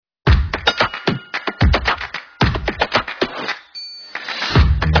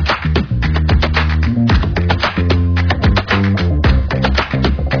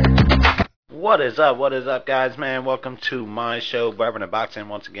What is up? What is up, guys, man? Welcome to my show, Bourbon and Boxing.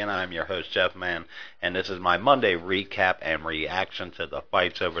 Once again, I am your host, Jeff, man, and this is my Monday recap and reaction to the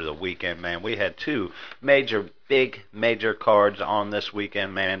fights over the weekend, man. We had two major cards on this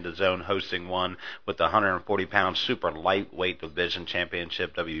weekend, man. DAZN hosting one with the 140-pound super lightweight division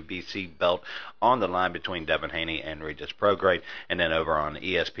championship WBC belt on the line between Devin Haney and Regis Prograis. And then over on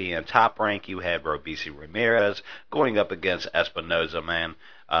ESPN Top Rank, you had Robeisy Ramirez going up against Espinoza, man.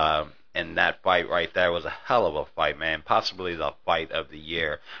 And that fight right there was a hell of a fight, man. Possibly the fight of the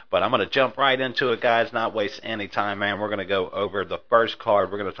year. But I'm going to jump right into it, guys, not waste any time, man. We're going to go over the first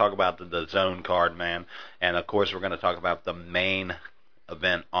card. We're going to talk about the DAZN card, man. And, of course, we're going to talk about the main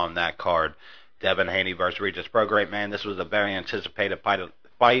event on that card, Devin Haney versus Regis Prograis, man. This was a very anticipated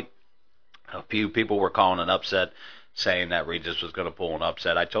fight. A few people were calling an upset, saying that Regis was going to pull an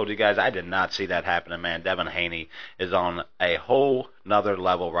upset. I told you guys I did not see that happening, man. Devin Haney is on a whole nother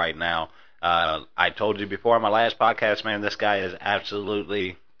level right now. I told you before on my last podcast, man, this guy is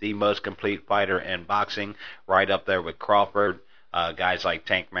absolutely the most complete fighter in boxing, right up there with Crawford. Guys like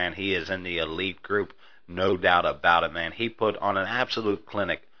Tank, man, he is in the elite group, no doubt about it, man. He put on an absolute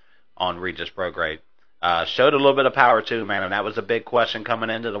clinic on Regis Prograis. Showed a little bit of power too, man, and that was a big question coming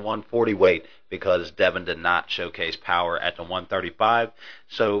into the 140 weight because Devin did not showcase power at the 135.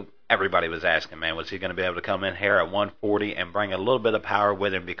 So everybody was asking, man, was he going to be able to come in here at 140 and bring a little bit of power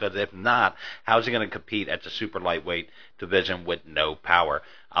with him? Because if not, how is he going to compete at the super lightweight division with no power?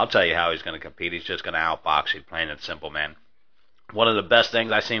 I'll tell you how he's going to compete. He's just going to outbox you, plain and simple, man. One of the best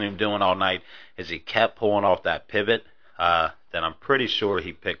things I've seen him doing all night is he kept pulling off that pivot that I'm pretty sure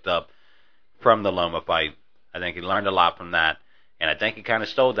he picked up from the Loma fight. I think he learned a lot from that, and I think he kind of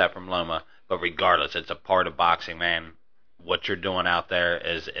stole that from Loma. But regardless, it's a part of boxing, man. What you're doing out there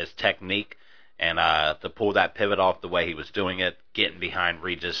is technique, and to pull that pivot off the way he was doing it, getting behind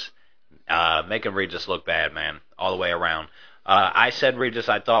Regis, making Regis look bad, man, all the way around. I said Regis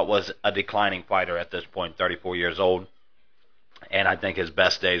I thought was a declining fighter at this point, 34 years old, and I think his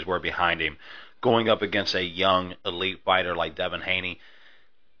best days were behind him. Going up against a young elite fighter like Devin Haney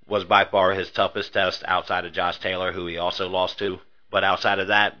was by far his toughest test outside of Josh Taylor, who he also lost to. But outside of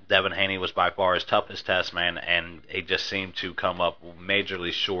that, Devin Haney was by far his toughest test, man, and he just seemed to come up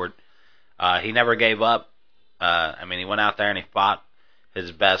majorly short. He never gave up. He went out there and he fought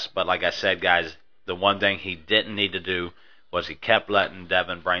his best, but like I said, guys, the one thing he didn't need to do was he kept letting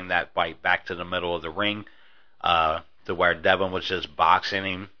Devin bring that fight back to the middle of the ring, to where Devin was just outboxing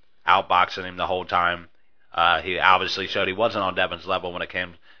him the whole time. He obviously showed he wasn't on Devin's level when it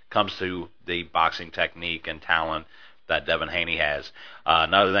comes to the boxing technique and talent that Devin Haney has.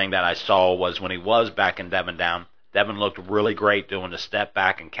 Another thing that I saw was when he was backing Devin down, Devin looked really great doing the step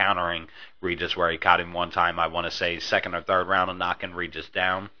back and countering Regis, where he caught him one time, I want to say second or third round, and knocking Regis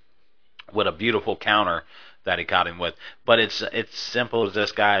down with a beautiful counter that he caught him with. But it's simple as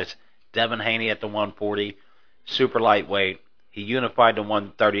this, guys. Devin Haney at the 140, super lightweight. He unified the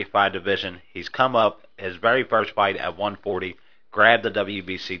 135 division. He's come up his very first fight at 140, grabbed the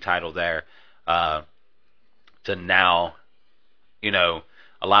WBC title there, to now, a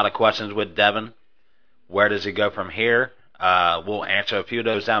lot of questions with Devin. Where does he go from here? We'll answer a few of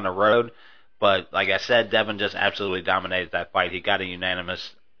those down the road. But like I said, Devin just absolutely dominated that fight. He got a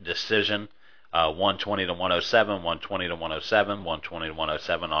unanimous decision, 120 to 107, 120 to 107, 120 to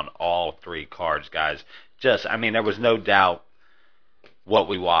 107 on all three cards, guys. There was no doubt what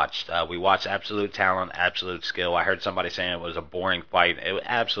we watched. We watched absolute talent, absolute skill. I heard somebody saying it was a boring fight.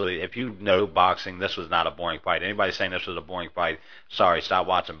 Absolutely, if you know boxing, this was not a boring fight. Anybody saying this was a boring fight, sorry, stop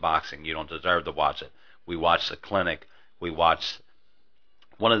watching boxing. You don't deserve to watch it. We watched the clinic. We watched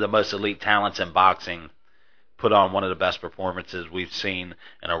one of the most elite talents in boxing put on one of the best performances we've seen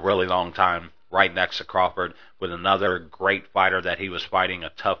in a really long time, right next to Crawford, with another great fighter that he was fighting, a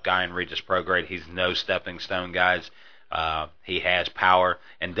tough guy in Regis Prograis. He's no stepping stone, guys. He has power,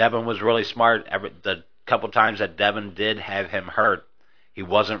 and Devin was really smart. The couple times that Devin did have him hurt, he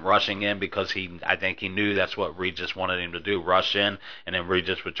wasn't rushing in because I think he knew that's what Regis wanted him to do, rush in, and then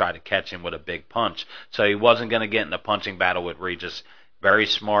Regis would try to catch him with a big punch. So he wasn't going to get in a punching battle with Regis. Very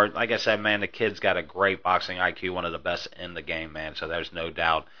smart. Like I said, man, the kid's got a great boxing IQ, one of the best in the game, man. So there's no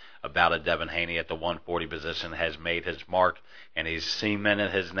doubt about it. Devin Haney at the 140 position has made his mark, and he's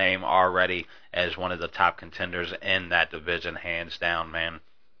cemented his name already as one of the top contenders in that division, hands down, man.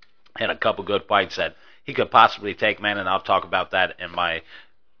 And a couple good fights that he could possibly take, man, and I'll talk about that in my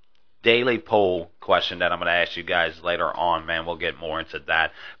daily poll question that I'm going to ask you guys later on, man. We'll get more into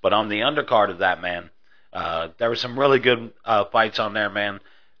that. But on the undercard of that, man, there were some really good fights on there, man.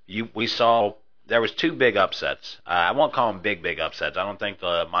 We saw there was two big upsets. I won't call them big upsets. I don't think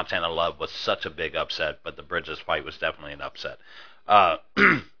the Montana Love was such a big upset, but the Bridges fight was definitely an upset. On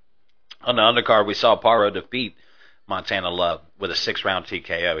the undercard, we saw Paro defeat Montana Love with a 6-round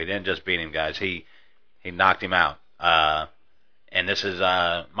TKO. He didn't just beat him, guys. He knocked him out. And this is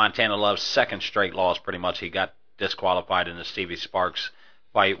Montana Love's second straight loss, pretty much. He got disqualified in the Stevie Sparks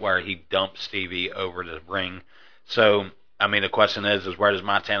fight where he dumped Stevie over the ring. So, I mean, the question is where does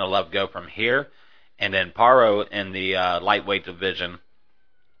Montana Love go from here? And then Paro in the lightweight division,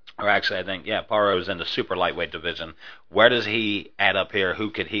 or actually I think, Paro is in the super lightweight division. Where does he add up here? Who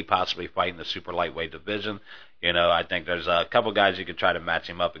could he possibly fight in the super lightweight division? You know, I think there's a couple guys you could try to match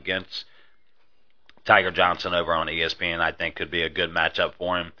him up against. Tiger Johnson over on ESPN, I think, could be a good matchup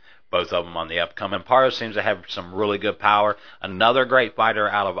for him. Both of them on the upcoming. Paro seems to have some really good power. Another great fighter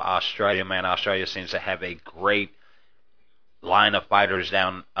out of Australia, man. Australia seems to have a great line of fighters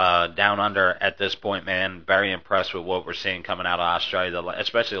down under at this point, man. Very impressed with what we're seeing coming out of Australia,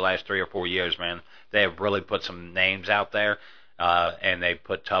 especially the last 3 or 4 years, man. They have really put some names out there, and they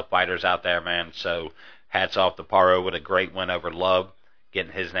put tough fighters out there, man. So hats off to Paro with a great win over Love,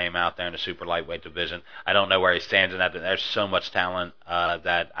 getting his name out there in the super lightweight division. I don't know where he stands in that. There's so much talent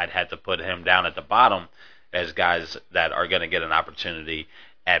that I'd have to put him down at the bottom as guys that are going to get an opportunity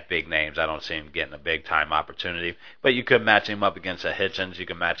at big names. I don't see him getting a big-time opportunity. But you could match him up against a Hitchens. You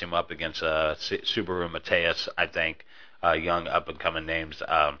could match him up against a Subaru Mateus, I think, young up-and-coming names.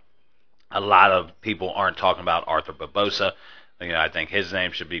 A lot of people aren't talking about Arthur Barbosa. You know, I think his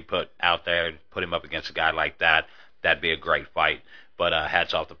name should be put out there. Put him up against a guy like that. That'd be a great fight. But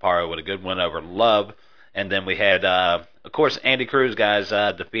hats off to Paro with a good win over Love. And then we had, of course, Andy Cruz, guys,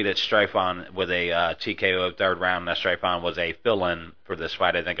 defeated Straffon with a TKO third round. Now, Straffon was a fill-in for this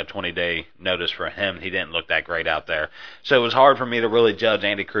fight. I think a 20-day notice for him. He didn't look that great out there. So it was hard for me to really judge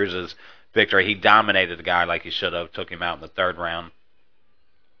Andy Cruz's victory. He dominated the guy like he should have, took him out in the third round.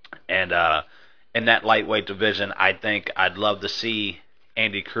 And in that lightweight division, I think I'd love to see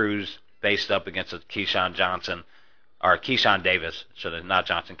Andy Cruz faced up against a Keyshawn Johnson. Or Keyshawn Davis, not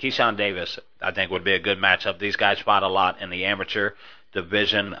Johnson. Keyshawn Davis, I think, would be a good matchup. These guys fought a lot in the amateur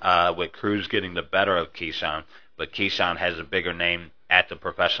division with Cruz getting the better of Keyshawn. But Keyshawn has a bigger name at the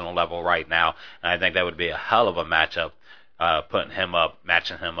professional level right now. And I think that would be a hell of a matchup,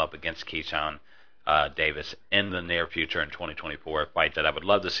 matching him up against Keyshawn Davis in the near future in 2024. A fight that I would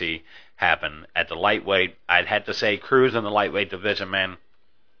love to see happen. At the lightweight, I'd have to say Cruz in the lightweight division, man.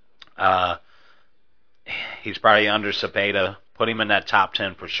 He's probably under Cepeda. Put him in that top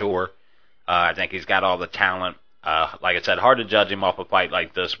 10 for sure. I think he's got all the talent. Like I said, hard to judge him off a fight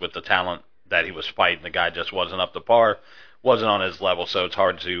like this with the talent that he was fighting. The guy just wasn't up to par, wasn't on his level, so it's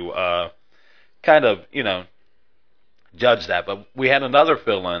hard to judge that. But we had another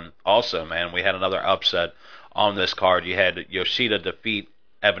fill-in also, man. We had another upset on this card. You had Yoshida defeat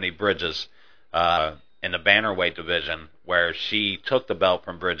Ebony Bridges in the bantamweight division, where she took the belt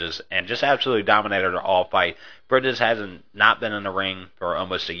from Bridges and just absolutely dominated her all fight. Bridges hasn't not been in the ring for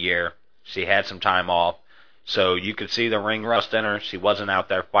almost a year. She had some time off, so you could see the ring rust in her. She wasn't out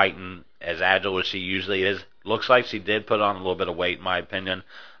there fighting as agile as she usually is. Looks like she did put on a little bit of weight, in my opinion.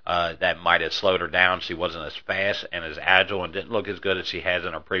 That might have slowed her down. She wasn't as fast and as agile and didn't look as good as she has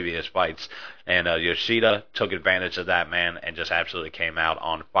in her previous fights. And Yoshida took advantage of that, man, and just absolutely came out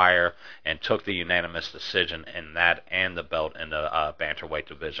on fire and took the unanimous decision in that and the belt in the bantamweight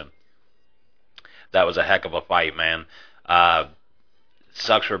division. That was a heck of a fight, man.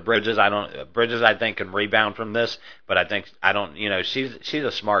 Sucks for Bridges. Bridges, I think, can rebound from this, but she's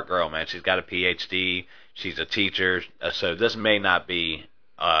a smart girl, man. She's got a PhD. She's a teacher, so this may not be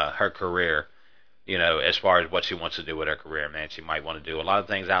her career, as far as what she wants to do with her career, man. She might want to do a lot of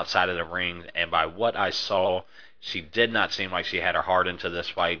things outside of the ring, and by what I saw, she did not seem like she had her heart into this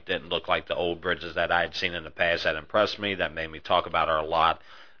fight. Didn't look like the old Bridges that I had seen in the past. That impressed me. That made me talk about her a lot.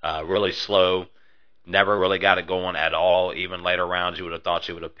 Really slow. Never really got it going at all. Even later rounds, you would have thought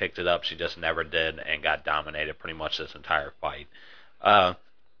she would have picked it up. She just never did and got dominated pretty much this entire fight.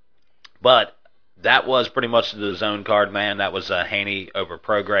 But that was pretty much the zone card, man. That was Haney over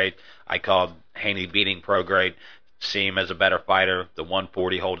Prograde. I called Haney beating Prograde. See him as a better fighter. The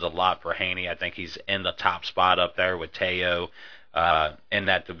 140 holds a lot for Haney. I think he's in the top spot up there with Teo in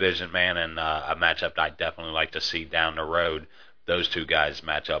that division, man, and a matchup I'd definitely like to see down the road. Those two guys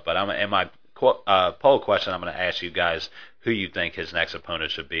match up. But in my poll question, I'm going to ask you guys, who you think his next opponent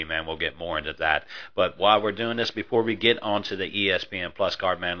should be, man. We'll get more into that. But while we're doing this, before we get onto the ESPN Plus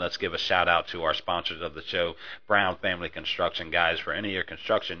card, man, let's give a shout out to our sponsors of the show, Brown Family Construction, guys. For any of your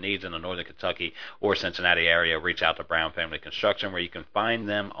construction needs in the Northern Kentucky or Cincinnati area, reach out to Brown Family Construction, where you can find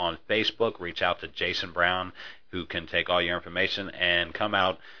them on Facebook. Reach out to Jason Brown, who can take all your information and come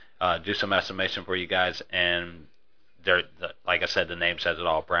out, do some estimation for you guys. And they're, like I said, the name says it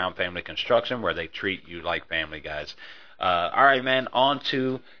all, Brown Family Construction, where they treat you like family, guys. All right, man, on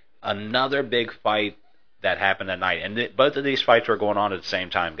to another big fight that happened that night. And both of these fights were going on at the same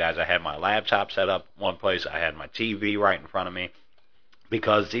time, guys. I had my laptop set up one place. I had my TV right in front of me,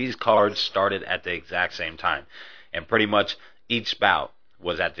 because these cards started at the exact same time. And pretty much each bout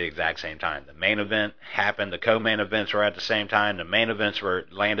was at the exact same time. The main event happened. The co-main events were at the same time. The main events were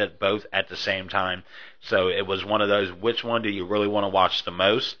landed both at the same time. So it was one of those, which one do you really want to watch the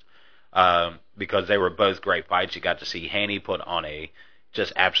most? Because they were both great fights. You got to see Haney put on a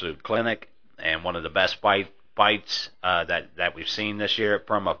just absolute clinic, and one of the best fights that we've seen this year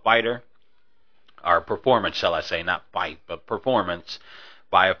from a fighter, or performance, shall I say, not fight, but performance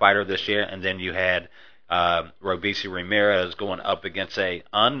by a fighter this year. And then you had Robeisy Ramirez going up against a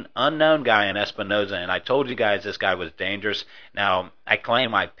unknown guy in Espinoza, and I told you guys this guy was dangerous. Now, I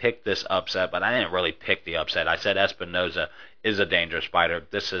claim I picked this upset, but I didn't really pick the upset. I said Espinoza is a dangerous fighter.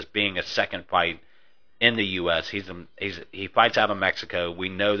 This is being a second fight in the U.S. He fights out of Mexico. We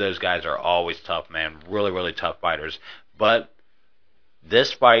know those guys are always tough, man, really, really tough fighters. But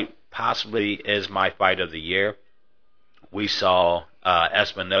this fight possibly is my fight of the year. We saw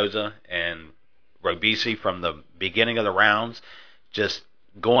Espinoza and Robeisy from the beginning of the rounds just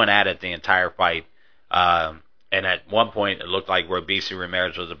going at it the entire fight. And at one point, it looked like Robeisy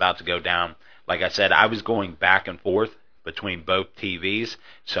Ramirez was about to go down. Like I said, I was going back and forth between both TVs,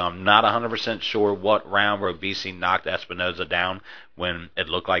 so I'm not 100% sure what round Robeisy knocked Espinoza down when it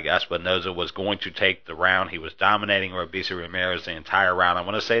looked like Espinoza was going to take the round. He was dominating Robeisy Ramirez the entire round. I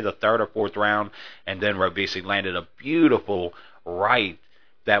want to say the third or fourth round, and then Robeisy landed a beautiful right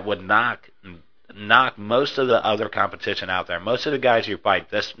that would knock most of the other competition out there. Most of the guys who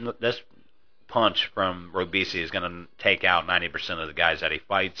fight, this punch from Robeisy is going to take out 90% of the guys that he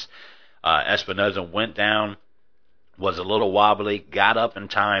fights. Espinoza went down, was a little wobbly, got up in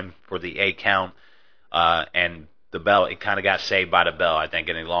time for the 8 count, and the bell, it kind of got saved by the bell, I think,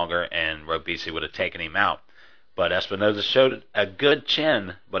 any longer, and Robeisy would have taken him out. But Espinoza showed a good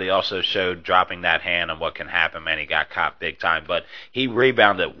chin, but he also showed dropping that hand and what can happen, man. He got caught big time, but he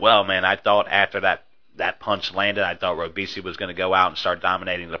rebounded well, man. I thought after that punch landed, I thought Robeisy was going to go out and start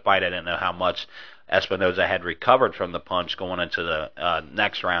dominating the fight. I didn't know how much Espinoza had recovered from the punch going into the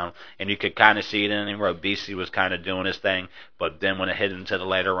next round, and you could kind of see it in him. Robeisy was kind of doing his thing, but then when it hit into the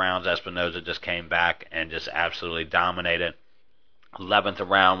later rounds, Espinoza just came back and just absolutely dominated. 11th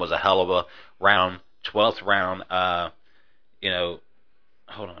round was a hell of a round. 12th round,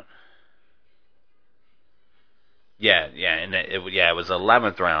 hold on. It was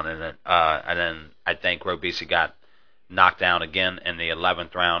 11th round, and then I think Robeisy got knocked down again in the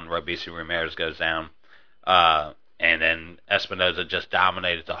 11th round. Robeisy Ramirez goes down, and then Espinoza just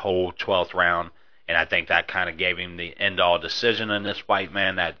dominated the whole 12th round, and I think that kind of gave him the end-all decision in this fight,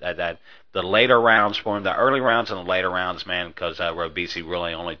 man. That the later rounds for him, the early rounds and the later rounds, man, because Robeisy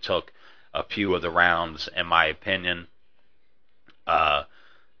really only took a few of the rounds, in my opinion,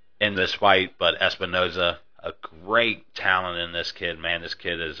 in this fight. But Espinoza, a great talent in this kid, man. This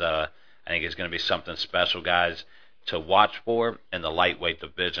kid is, I think, is going to be something special, guys, to watch for in the lightweight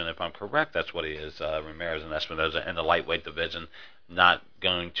division. If I'm correct, that's what he is, Ramirez and Espinoza in the lightweight division. Not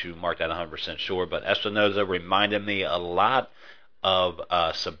going to mark that 100% sure, but Espinoza reminded me a lot of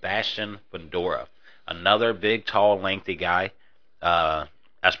Sebastian Fundora, another big, tall, lengthy guy.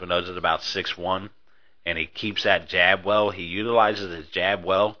 Espinoza is about 6'1", and he keeps that jab well. He utilizes his jab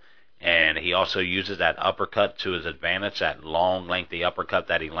well, and he also uses that uppercut to his advantage, that long, lengthy uppercut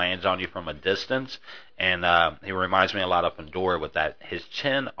that he lands on you from a distance. And he reminds me a lot of Fundora with that. His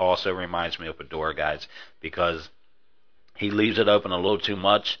chin also reminds me of Fundora, guys, because he leaves it open a little too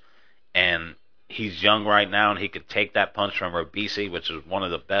much, and he's young right now, and he could take that punch from Robeisy, which is one of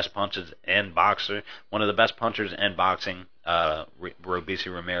the best punches in boxing, one of the best punchers in boxing.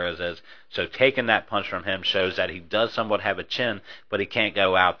 Robeisy Ramirez is. So taking that punch from him shows that he does somewhat have a chin, but he can't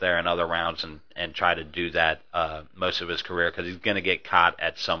go out there in other rounds and try to do that most of his career, because he's going to get caught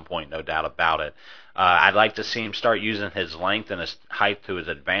at some point, no doubt about it. I'd like to see him start using his length and his height to his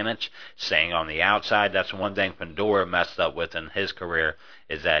advantage, staying on the outside. That's one thing Fundora messed up with in his career,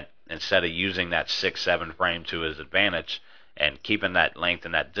 is that instead of using that 6'7" frame to his advantage and keeping that length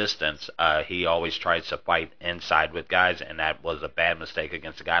and that distance. He always tries to fight inside with guys, and that was a bad mistake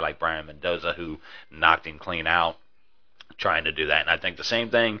against a guy like Brian Mendoza, who knocked him clean out trying to do that. And I think the same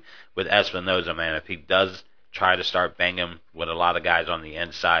thing with Espinoza, man. If he does try to start banging with a lot of guys on the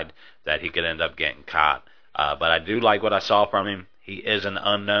inside, that he could end up getting caught. But I do like what I saw from him. He is an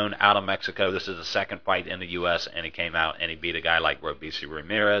unknown out of Mexico. This is the second fight in the U.S., and he came out and he beat a guy like Robeisy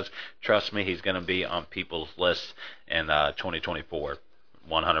Ramirez. Trust me, he's going to be on people's lists in 2024.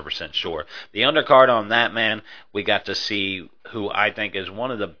 100% sure. The undercard on that, man, we got to see who I think is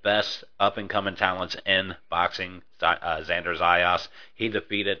one of the best up-and-coming talents in boxing, Xander Zayas. He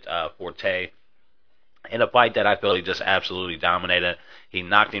defeated Forte in a fight that I feel he just absolutely dominated. He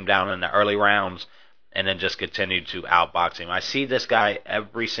knocked him down in the early rounds and then just continued to outbox him. I see this guy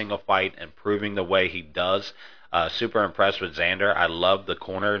every single fight improving the way he does. Super impressed with Xander. I love the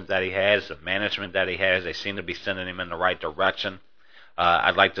corner that he has, the management that he has. They seem to be sending him in the right direction.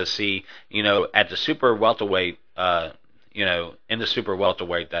 I'd like to see, at the super welterweight, in the super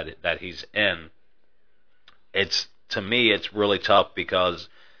welterweight that he's in, to me, it's really tough because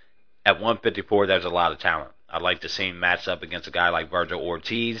at 154, there's a lot of talent. I'd like to see him match up against a guy like Virgil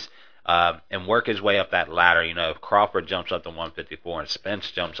Ortiz, and work his way up that ladder. If Crawford jumps up to 154 and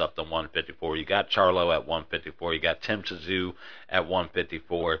Spence jumps up to 154, you got Charlo at 154, you got Tim Tszyu at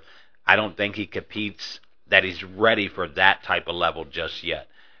 154. I don't think he competes, that he's ready for that type of level just yet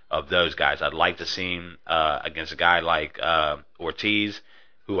of those guys. I'd like to see him against a guy like Ortiz,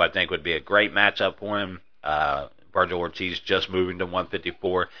 who I think would be a great matchup for him. Virgil Ortiz just moving to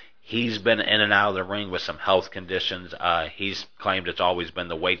 154. He's been in and out of the ring with some health conditions. He's claimed it's always been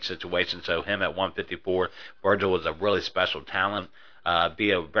the weight situation. So him at 154, Virgil was a really special talent.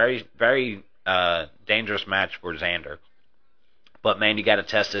 Be a very, very dangerous match for Xander. But, man, you got to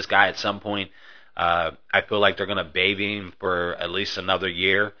test this guy at some point. I feel like they're going to baby him for at least another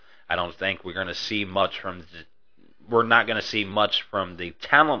year. I don't think we're going to see much from we're not going to see much from the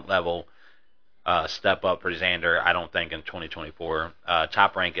talent level step up for Xander, I don't think, in 2024.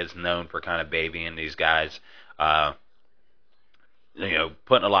 Top Rank is known for kind of babying these guys, putting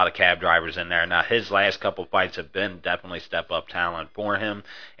a lot of cab drivers in there. Now, his last couple fights have been definitely step-up talent for him,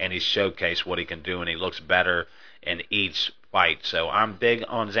 and he's showcased what he can do, and he looks better in each fight. So I'm big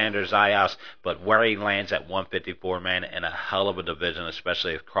on Xander Zayas, but where he lands at 154, man, in a hell of a division,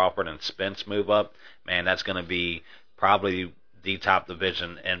 especially if Crawford and Spence move up, man, that's going to be probably the top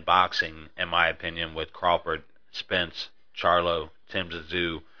division in boxing, in my opinion, with Crawford, Spence, Charlo, Tim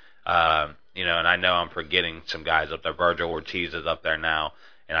Tszyu, and I know I'm forgetting some guys up there. Virgil Ortiz is up there now,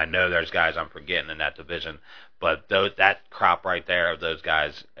 and I know there's guys I'm forgetting in that division. But that crop right there of those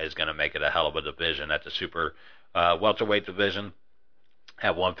guys is going to make it a hell of a division at the super welterweight division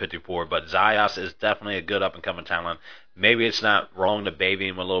at 154. But Zayas is definitely a good up-and-coming talent. Maybe it's not wrong to baby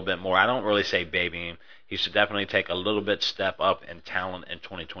him a little bit more. I don't really say baby him. He should definitely take a little bit step up in talent in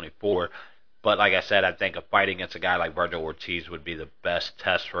 2024. But like I said, I think a fight against a guy like Virgil Ortiz would be the best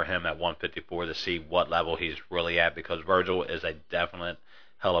test for him at 154 to see what level he's really at, because Virgil is a definite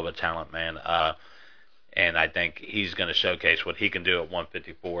hell of a talent, man. And I think he's going to showcase what he can do at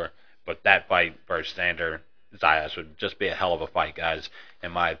 154. But that fight versus Xander Zayas would just be a hell of a fight, guys,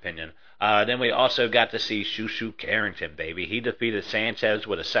 in my opinion. Then we also got to see Shushu Carrington, baby. He defeated Sanchez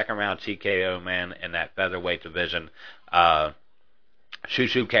with a second-round TKO, man, in that featherweight division.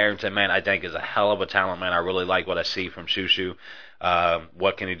 Shushu Carrington, man, I think is a hell of a talent, man. I really like what I see from Shushu.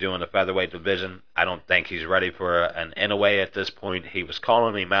 What can he do in the featherweight division? I don't think he's ready for an Inoue at this point. He was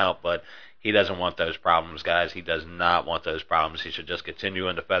calling him out, but he doesn't want those problems, guys. He does not want those problems. He should just continue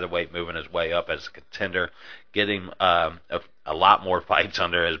into featherweight, moving his way up as a contender, getting a lot more fights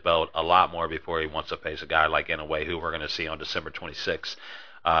under his belt, a lot more before he wants to face a guy like Inoue, who we're going to see on December 26th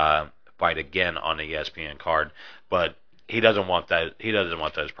fight again on the ESPN card. But he doesn't want that. He doesn't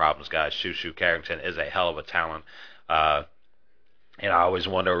want those problems, guys. Shushu Carrington is a hell of a talent. And I always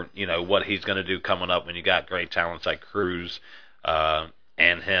wonder, what he's going to do coming up when you got great talents like Cruz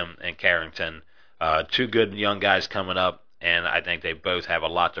and him and Carrington. Two good young guys coming up, and I think they both have a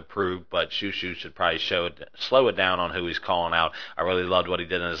lot to prove, but Shushu should probably slow it down on who he's calling out. I really loved what he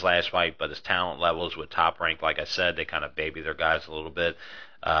did in his last fight, but his talent levels with Top Rank, like I said, they kind of baby their guys a little bit.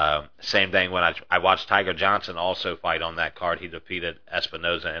 Same thing when I watched Tiger Johnson also fight on that card. He defeated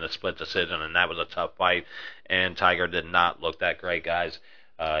Espinoza in a split decision, and that was a tough fight, and Tiger did not look that great, guys.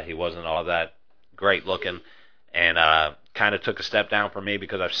 He wasn't all that great looking, and kind of took a step down for me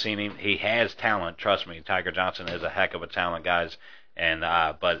because I've seen him. He has talent, trust me. Tiger Johnson is a heck of a talent, guys, and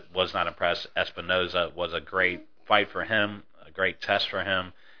but was not impressed. Espinoza was a great fight for him, a great test for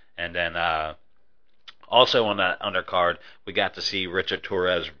him, and then Also on that undercard, we got to see Richard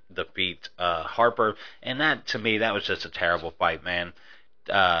Torres defeat Harper, and that to me that was just a terrible fight, man.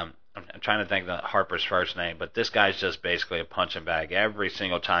 I'm trying to think of Harper's first name, but this guy's just basically a punching bag. Every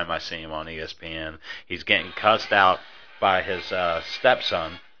single time I see him on ESPN, he's getting cussed out by his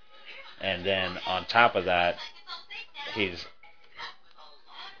stepson, and then on top of that, he's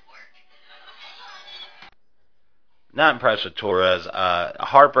not impressed with Torres.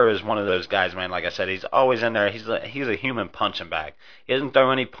 Harper is one of those guys, man. Like I said, he's always in there. He's a human punching bag. He doesn't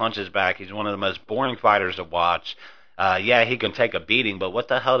throw any punches back. He's one of the most boring fighters to watch. Yeah, he can take a beating, but what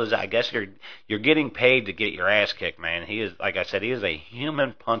the hell does that? I guess you're getting paid to get your ass kicked, man. He is, like I said, he is a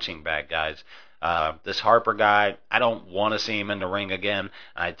human punching bag, guys. This Harper guy, I don't want to see him in the ring again.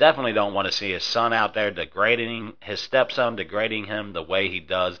 I definitely don't want to see his son out there degrading his stepson, degrading him the way he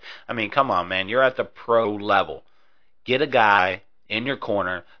does. I mean, come on, man. You're at the pro level. Get a guy in your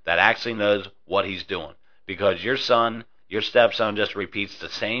corner that actually knows what he's doing. Because your stepson just repeats the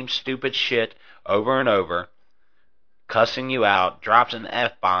same stupid shit over and over, cussing you out, drops an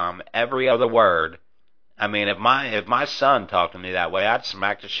F-bomb every other word. I mean, if my son talked to me that way, I'd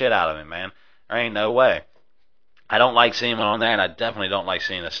smack the shit out of him, man. There ain't no way. I don't like seeing him on there, and I definitely don't like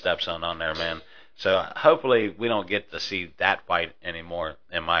seeing his stepson on there, man. So hopefully we don't get to see that fight anymore,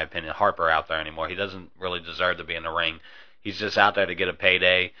 in my opinion, Harper out there anymore. He doesn't really deserve to be in the ring. He's just out there to get a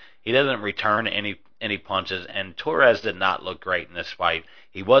payday. He doesn't return any punches, and Torres did not look great in this fight.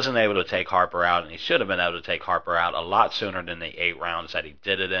 He wasn't able to take Harper out, and he should have been able to take Harper out a lot sooner than the 8 rounds that he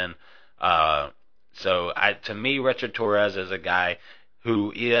did it in. To me, Richard Torres is a guy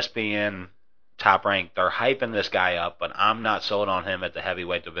who ESPN Top Rank, they're hyping this guy up, but I'm not sold on him at the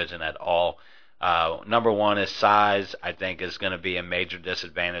heavyweight division at all. Number one is size. I think is going to be a major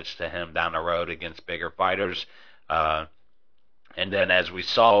disadvantage to him down the road against bigger fighters. And then as we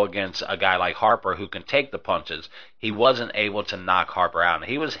saw against a guy like Harper who can take the punches, he wasn't able to knock Harper out. And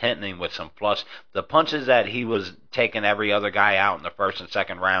he was hitting him with some flush. The punches that he was taking every other guy out in the first and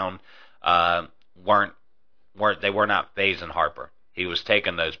second round were not phasing Harper. He was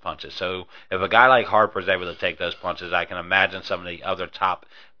taking those punches. So if a guy like Harper is able to take those punches, I can imagine some of the other top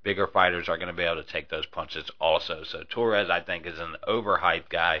bigger fighters are going to be able to take those punches also. So Torres, I think, is an overhyped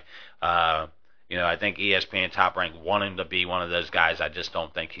guy. I think ESPN Top Rank want him to be one of those guys. I just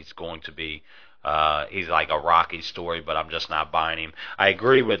don't think he's going to be. He's like a Rocky story, but I'm just not buying him. I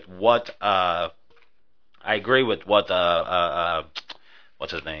agree with what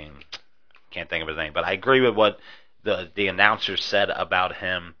what's his name? Can't think of his name, but I agree with what the announcer said about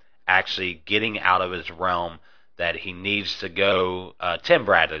him actually getting out of his realm, that he needs to go. Tim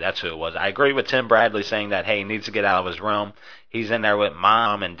Bradley, that's who it was. I agree with Tim Bradley saying that, hey, he needs to get out of his realm. He's in there with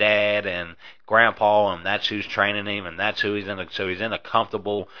mom and dad and grandpa, and that's who's training him, and that's who he's in. So he's in a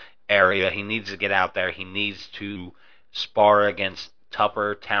comfortable area. He needs to get out there. He needs to spar against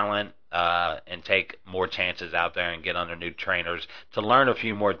tougher talent and take more chances out there and get under new trainers to learn a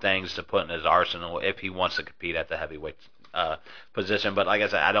few more things to put in his arsenal if he wants to compete at the heavyweight position. But like I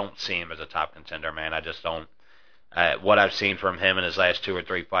said, I don't see him as a top contender, man. I just don't. What I've seen from him in his last 2 or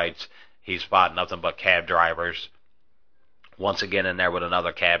 3 fights, he's fought nothing but cab drivers. Once again in there with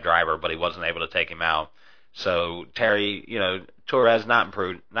another cab driver, but he wasn't able to take him out. So Torres, not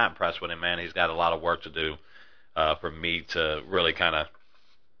impressed with him, man. He's got a lot of work to do for me to really kind of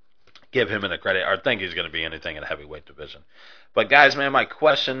give him any credit or think he's going to be anything in the heavyweight division. But guys, man, my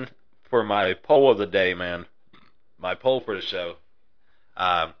question for my poll of the day, man, my poll for the show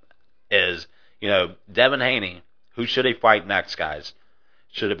is, Devin Haney, who should he fight next, guys?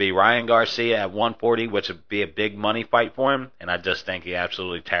 Should it be Ryan Garcia at 140, which would be a big money fight for him? And I just think he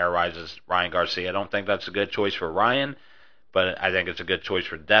absolutely terrorizes Ryan Garcia. I don't think that's a good choice for Ryan, but I think it's a good choice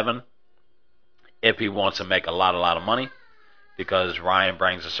for Devin if he wants to make a lot of money, because Ryan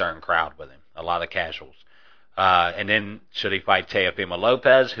brings a certain crowd with him, a lot of casuals. And then should he fight Teofimo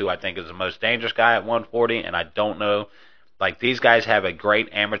Lopez, who I think is the most dangerous guy at 140, and I don't know. Like, these guys have a great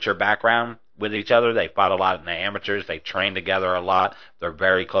amateur background with each other. They fought a lot in the amateurs. They train together a lot. They're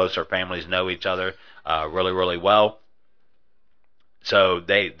very close. Their families know each other really, really well. So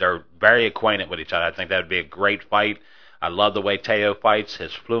they're very acquainted with each other. I think that would be a great fight. I love the way Teo fights,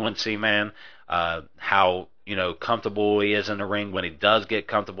 his fluency, man, how comfortable he is in the ring when he does get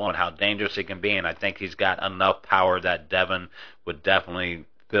comfortable, and how dangerous he can be. And I think he's got enough power that Devin would definitely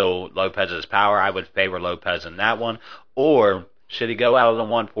feel Lopez's power. I would favor Lopez in that one. Or should he go out of the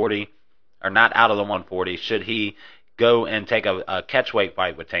 140, or not out of the 140? Should he go and take a catchweight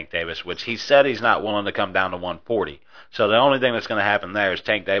fight with Tank Davis, which he said he's not willing to come down to 140. So the only thing that's going to happen there is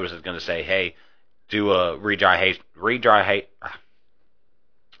Tank Davis is going to say, hey, do a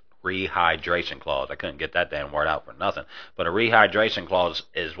rehydration clause. I couldn't get that damn word out for nothing. But a rehydration clause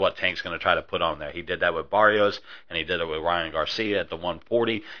is what Tank's going to try to put on there. He did that with Barrios, and he did it with Ryan Garcia at the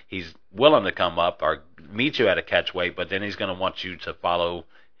 140. He's willing to come up or meet you at a catch weight, but then he's going to want you to follow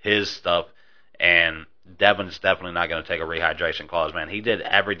his stuff. And Devin's definitely not going to take a rehydration clause, man. He did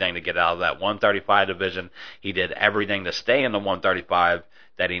everything to get out of that 135 division. He did everything to stay in the 135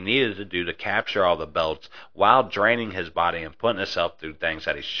 that he needed to do to capture all the belts while draining his body and putting himself through things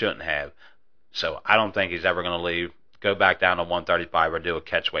that he shouldn't have. So I don't think he's ever going to leave, go back down to 135 or do a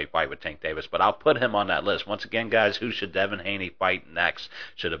catchweight fight with Tank Davis. But I'll put him on that list. Once again, guys, who should Devin Haney fight next?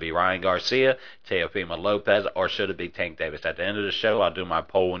 Should it be Ryan Garcia, Teofimo Lopez, or should it be Tank Davis? At the end of the show, I'll do my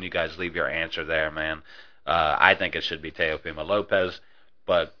poll and you guys leave your answer there, man. I think it should be Teofimo Lopez.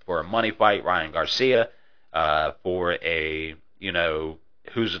 But for a money fight, Ryan Garcia. For a,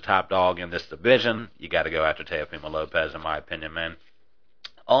 who's the top dog in this division, you got to go after Teofimo Lopez, in my opinion, man.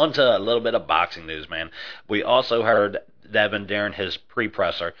 On to a little bit of boxing news, man. We also heard Devin during his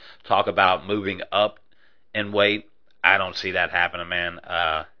pre-presser talk about moving up in weight. I don't see that happening, man.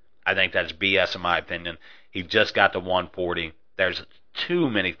 I think that's BS in my opinion. He just got to 140. There's too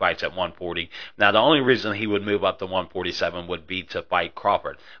many fights at 140. Now, the only reason he would move up to 147 would be to fight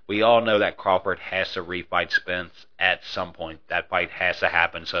Crawford. We all know that Crawford has to refight Spence at some point. That fight has to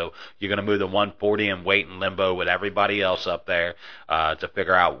happen. So you're going to move to 140 and wait in limbo with everybody else up there to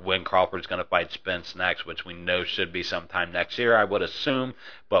figure out when Crawford's going to fight Spence next, which we know should be sometime next year, I would assume.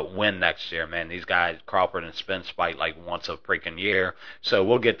 But when next year, man? These guys, Crawford and Spence, fight like once a freaking year. So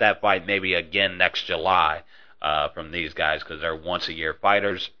we'll get that fight maybe again next July. From these guys because they're once-a-year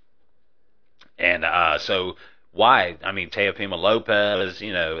fighters. And so why? I mean, Teofimo Lopez,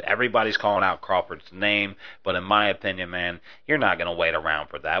 everybody's calling out Crawford's name. But in my opinion, man, you're not going to wait around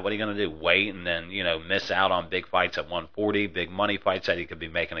for that. What are you going to do? Wait and then, miss out on big fights at 140, big money fights that he could be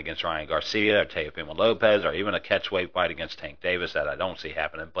making against Ryan Garcia or Teofimo Lopez or even a catchweight fight against Tank Davis that I don't see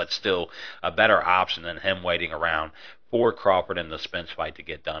happening. But still a better option than him waiting around for Crawford and the Spence fight to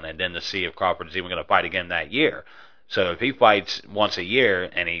get done and then to see if Crawford's even going to fight again that year. So if he fights once a year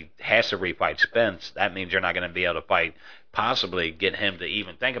and he has to refight Spence, that means you're not going to be able to possibly get him to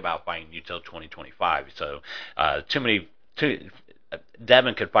even think about fighting you till 2025. So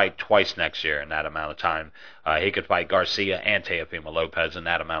Devin could fight twice next year in that amount of time. He could fight Garcia and Teofimo Lopez in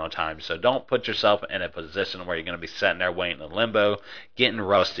that amount of time. So don't put yourself in a position where you're going to be sitting there waiting in limbo, getting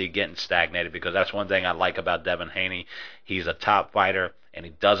rusty, getting stagnated, because that's one thing I like about Devin Haney. He's a top fighter, and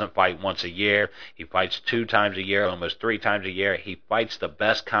he doesn't fight once a year. He fights 2 times a year, almost 3 times a year. He fights the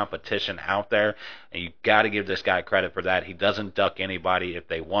best competition out there, and you got to give this guy credit for that. He doesn't duck anybody. If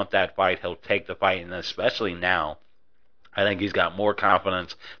they want that fight, he'll take the fight, and especially now, I think he's got more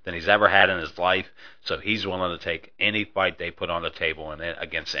confidence than he's ever had in his life, so he's willing to take any fight they put on the table and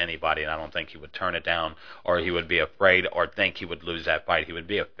against anybody, and I don't think he would turn it down or he would be afraid or think he would lose that fight. He would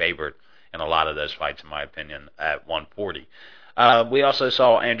be a favorite in a lot of those fights, in my opinion, at 140. We also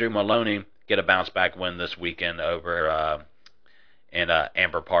saw Andrew Maloney get a bounce-back win this weekend over in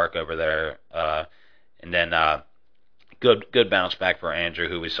Amber Park over there, and then Good bounce back for Andrew,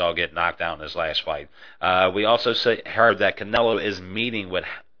 who we saw get knocked out in his last fight. We also heard that Canelo is meeting with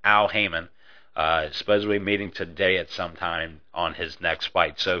Al Haymon, supposedly meeting today at some time on his next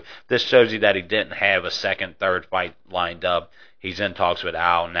fight. So this shows you that he didn't have a second, third fight lined up. He's in talks with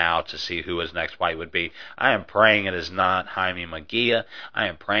Al now to see who his next fight would be. I am praying it is not Jaime Munguia. I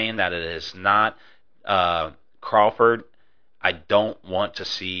am praying that it is not Crawford. I don't want to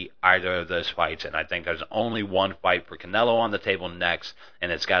see either of those fights, and I think there's only one fight for Canelo on the table next,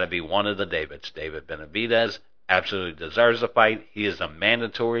 and it's got to be one of the Davids. David Benavidez absolutely deserves a fight. He is a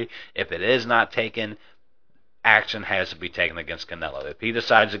mandatory. If it is not taken, action has to be taken against Canelo. If he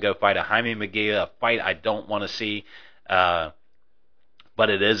decides to go fight a Jaime Munguia, a fight I don't want to see, but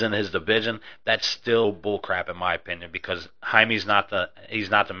it is in his division, that's still bullcrap in my opinion, because Jaime's he's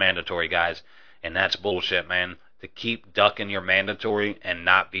not the mandatory, guys, and that's bullshit, man. To keep ducking your mandatory and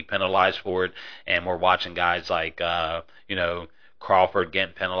not be penalized for it. And we're watching guys like, Crawford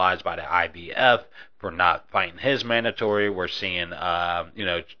getting penalized by the IBF for not fighting his mandatory. We're seeing,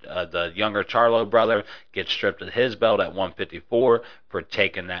 the younger Charlo brother get stripped of his belt at 154 for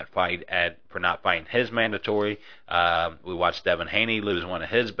taking that fight for not fighting his mandatory. We watched Devin Haney lose one of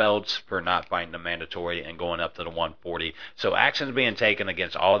his belts for not fighting the mandatory and going up to the 140. So action's being taken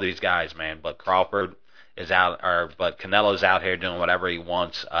against all these guys, man. But Crawford but Canelo's out here doing whatever he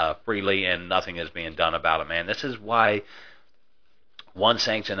wants freely, and nothing is being done about it, man. This is why one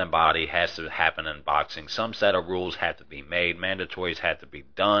sanctioning body has to happen in boxing. Some set of rules have to be made. Mandatories have to be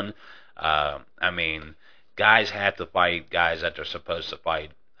done. Guys have to fight guys that they're supposed to fight.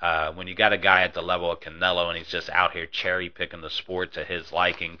 when you got a guy at the level of Canelo and he's just out here cherry picking the sport to his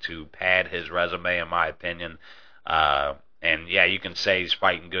liking to pad his resume, in my opinion. And yeah, you can say he's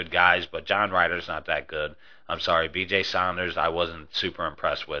fighting good guys, but John Ryder's not that good. I'm sorry, B.J. Saunders I wasn't super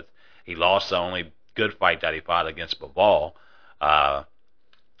impressed with. He lost the only good fight that he fought against Bivol.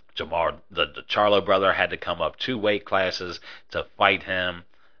 Jamar, the Charlo brother had to come up 2 weight classes to fight him,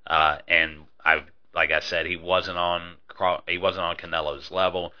 and like I said, he wasn't on Canelo's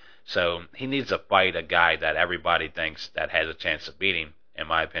level. So he needs to fight a guy that everybody thinks that has a chance of beating him. In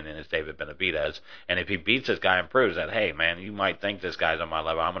my opinion, is David Benavidez. And if he beats this guy and proves that, hey, man, you might think this guy's on my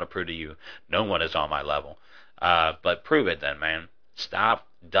level, I'm going to prove to you no one is on my level. But prove it then, man. Stop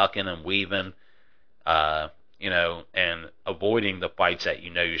ducking and weaving, and avoiding the fights that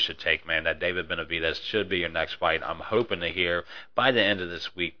you should take, man. That David Benavidez should be your next fight. I'm hoping to hear by the end of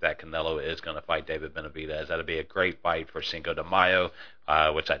this week that Canelo is going to fight David Benavidez. That'll be a great fight for Cinco de Mayo,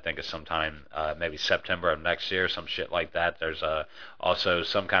 which I think is sometime maybe September of next year, some shit like that. There's also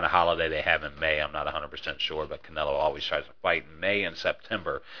some kind of holiday they have in May. I'm not 100% sure, but Canelo always tries to fight in May and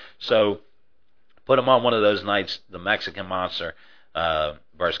September. So put him on one of those nights. The Mexican Monster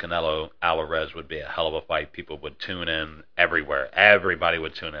versus Canelo Alvarez would be a hell of a fight. People would tune in everywhere. Everybody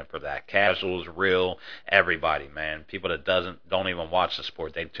would tune in for that. Casuals, real, everybody, man. People that don't even watch the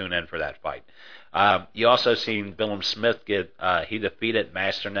sport, they tune in for that fight. You also seen Billum Smith he defeated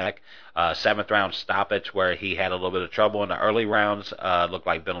Masterneck, 7th round stoppage where he had a little bit of trouble in the early rounds. Looked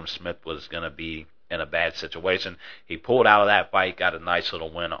like Billum Smith was going to be in a bad situation. He pulled out of that fight, got a nice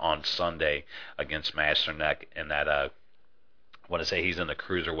little win on Sunday against Masterneck in that I want to say he's in the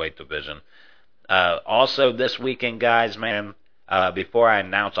cruiserweight division. Also this weekend, guys, man, before I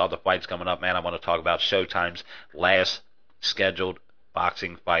announce all the fights coming up, man, I want to talk about Showtime's last scheduled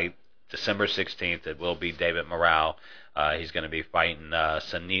boxing fight, December 16th. It will be David Morale. He's going to be fighting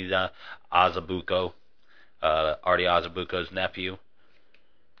Sanida Azabuko, Artie Azabuko's nephew.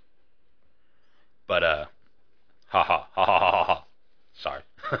 But, ha ha ha ha ha ha. Sorry.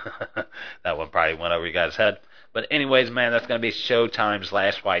 That one probably went over you guys' head. But anyways, man, that's going to be Showtime's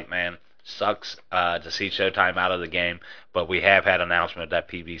last fight, man. Sucks to see Showtime out of the game, but we have had announcement that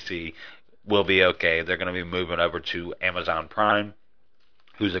PBC will be okay. They're going to be moving over to Amazon Prime,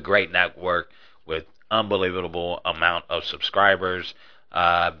 who's a great network with unbelievable amount of subscribers.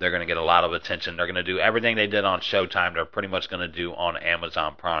 They're going to get a lot of attention. They're going to do everything they did on Showtime. They're pretty much going to do on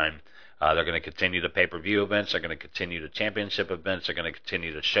Amazon Prime. They're going to continue the pay-per-view events. They're going to continue the championship events. They're going to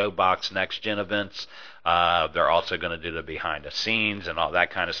continue the ShoBox next-gen events. They're also going to do the behind-the-scenes and all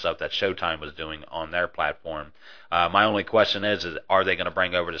that kind of stuff that Showtime was doing on their platform. My only question is are they going to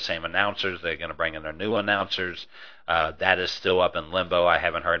bring over the same announcers? Are they going to bring in their new announcers? That is still up in limbo. I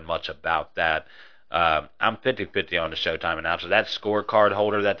haven't heard much about that. I'm 50-50 on the Showtime announcer. That scorecard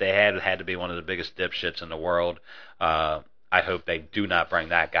holder that they had to be one of the biggest dipshits in the world. I hope they do not bring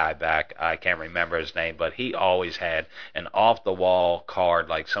that guy back. I can't remember his name, but he always had an off-the-wall card,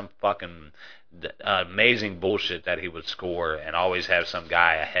 like some fucking amazing bullshit that he would score, and always have some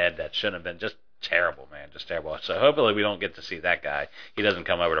guy ahead that shouldn't have been. Just terrible, man. Just terrible. So hopefully we don't get to see that guy. He doesn't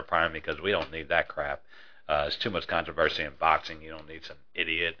come over to Prime because we don't need that crap. There's too much controversy in boxing. You don't need some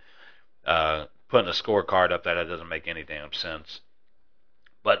idiot putting a scorecard up there that doesn't make any damn sense.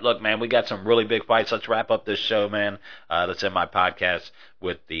 But look, man, we got some really big fights. Let's wrap up this show, man. Let's end my podcast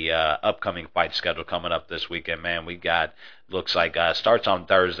with the upcoming fight schedule coming up this weekend, man. We got, looks like, starts on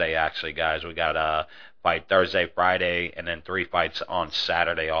Thursday, actually, guys. We got fight Thursday, Friday, and then 3 fights on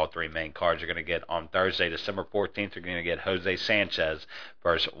Saturday. All 3 main cards you're going to get on Thursday, December 14th. You're going to get Jose Sanchez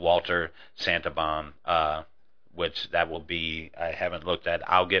versus Walter Santabon, which that will be, I haven't looked at.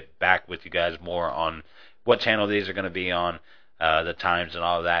 I'll get back with you guys more on what channel these are going to be on. The times and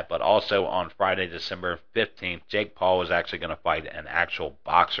all of that, but also on Friday, December 15th, Jake Paul is actually going to fight an actual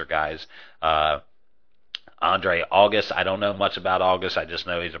boxer, guys. Andre August, I don't know much about August, I just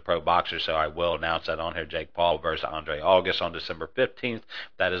know he's a pro boxer, so I will announce that on here. Jake Paul versus Andre August on December 15th.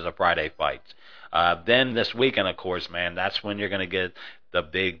 That is a Friday fight. Then this weekend, of course, man, that's when you're going to get the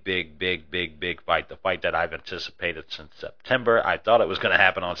big fight, the fight that I've anticipated since September. I thought it was going to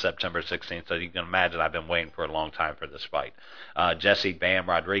happen on September 16th, so you can imagine I've been waiting for a long time for this fight. Jesse Bam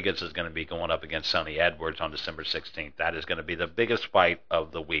Rodriguez is going to be going up against Sonny Edwards on December 16th. That is going to be the biggest fight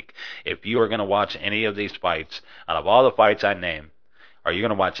of the week. If you are going to watch any of these fights, out of all the fights I name, are you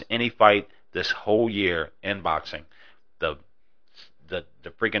going to watch any fight this whole year in boxing, the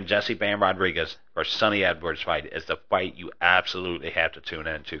freaking Jesse Bam Rodriguez versus Sonny Edwards fight is the fight you absolutely have to tune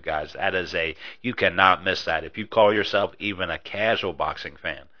into, guys. That is you cannot miss that. If you call yourself even a casual boxing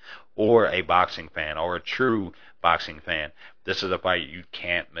fan, or a boxing fan or a true boxing fan, this is a fight you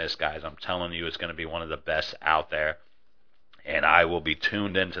can't miss, guys. I'm telling you, it's going to be one of the best out there. And I will be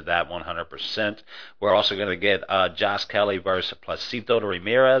tuned into that 100%. We're also going to get Josh Kelly versus Placito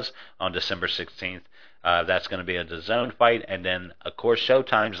Ramirez on December 16th. That's going to be a DAZN fight. And then, of course,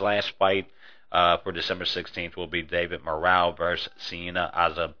 Showtime's last fight for December 16th will be David Morrell versus Siena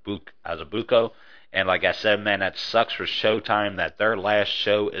Azabuco. And like I said, man, that sucks for Showtime that their last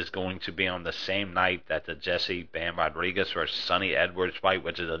show is going to be on the same night that the Jesse Bam Rodriguez versus Sonny Edwards fight,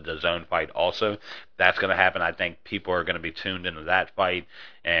 which is a DAZN fight also. That's going to happen. I think people are going to be tuned into that fight.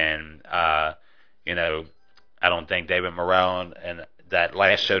 And, you know, I don't think David Morrell and that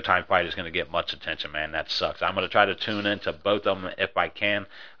last Showtime fight is going to get much attention, man. That sucks. I'm going to try to tune into both of them if I can.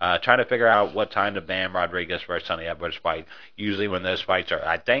 Trying to figure out what time the Bam Rodriguez versus Sonny Edwards fight. Usually when those fights are,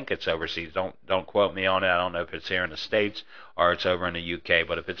 I think it's overseas. Don't quote me on it. I don't know if it's here in the States or it's over in the UK.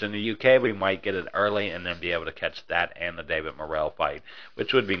 But if it's in the UK, we might get it early and then be able to catch that and the David Morrell fight,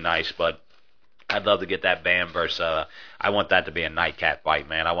 which would be nice. But I'd love to get that Bam versus, I want that to be a nightcap fight,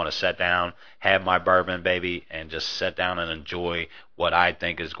 man. I want to sit down, have my bourbon, baby, and just sit down and enjoy what I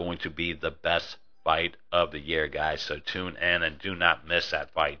think is going to be the best fight of the year, guys. So tune in and do not miss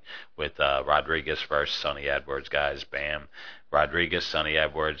that fight with Rodriguez versus Sonny Edwards, guys. Bam. Rodriguez, Sonny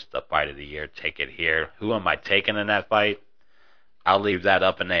Edwards, the fight of the year. Take it here. Who am I taking in that fight? I'll leave that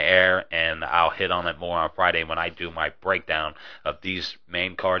up in the air, and I'll hit on it more on Friday when I do my breakdown of these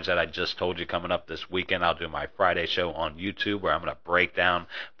main cards that I just told you coming up this weekend. I'll do my Friday show on YouTube where I'm going to break down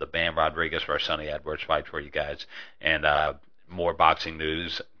the Bam Rodriguez versus Sonny Edwards fight for you guys. And more boxing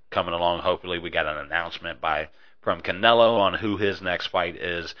news coming along. Hopefully we got an announcement from Canelo on who his next fight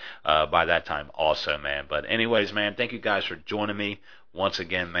is by that time also, man. But anyways, man, thank you guys for joining me once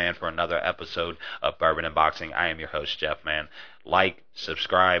again, man, for another episode of Bourbon and Boxing. I am your host, Jeff, man. Like,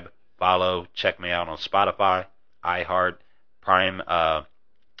 subscribe, follow, check me out on Spotify, iHeart, Prime,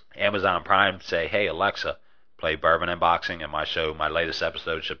 Amazon Prime. Say, hey, Alexa, play Bourbon and Boxing, and my latest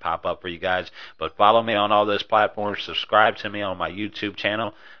episode should pop up for you guys. But follow me on all those platforms. Subscribe to me on my YouTube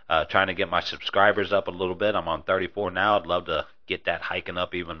channel. Trying to get my subscribers up a little bit. I'm on 34 now. I'd love to get that hiking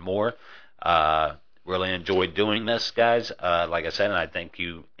up even more. Really enjoyed doing this, guys. Like I said, and I thank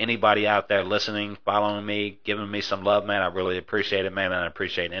you, anybody out there listening, following me, giving me some love, man. I really appreciate it, man, and I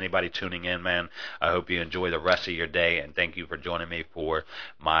appreciate anybody tuning in, man. I hope you enjoy the rest of your day, and thank you for joining me for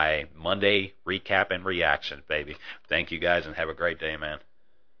my Monday recap and reaction, baby. Thank you, guys, and have a great day, man.